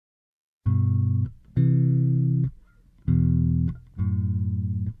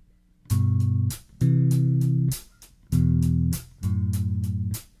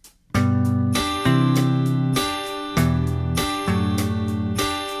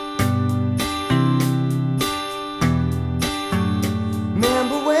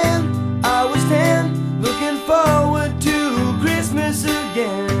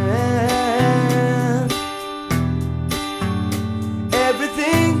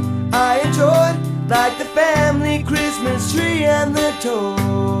like the family Christmas tree and the toys.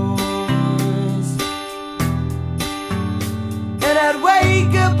 And I'd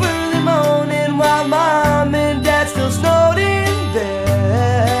wake up early morning while Mom and Dad still snowed in there.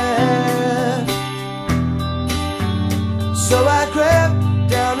 So I crept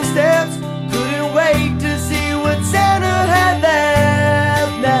down the steps, couldn't wait to see what Santa had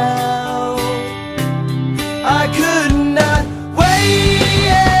left now. I could not wait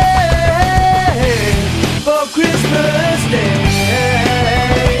for Christmas Day.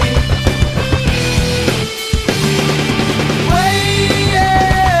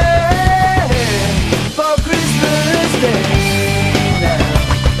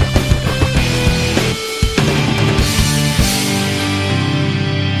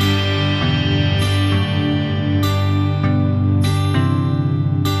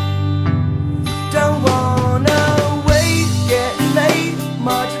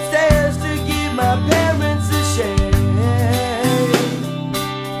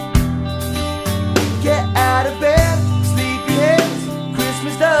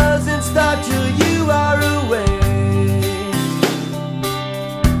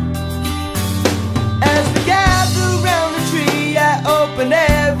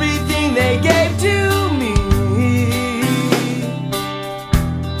 Everything they gave to me,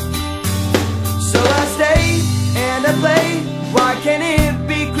 so I stay and I play. Why can't it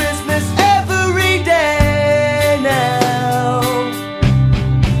be Christmas every day now?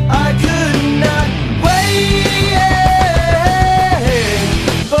 I could not wait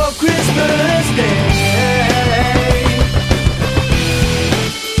for Christmas Day.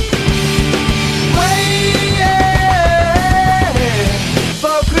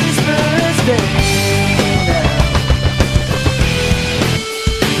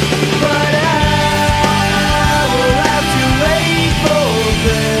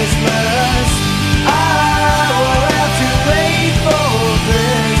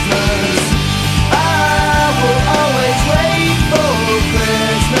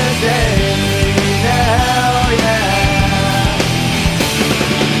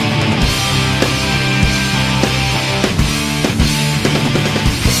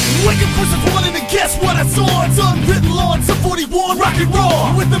 Guess what I saw? It's unwritten law, it's a 41 rock and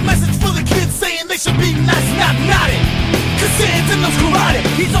roll, with a message for the kids saying they should be nice, not naughty. Cause Santa knows karate,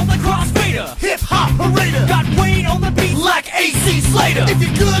 he's on the crossfader, hip-hop parader, got Wayne on the beat like AC Slater. If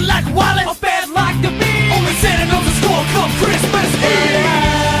you're good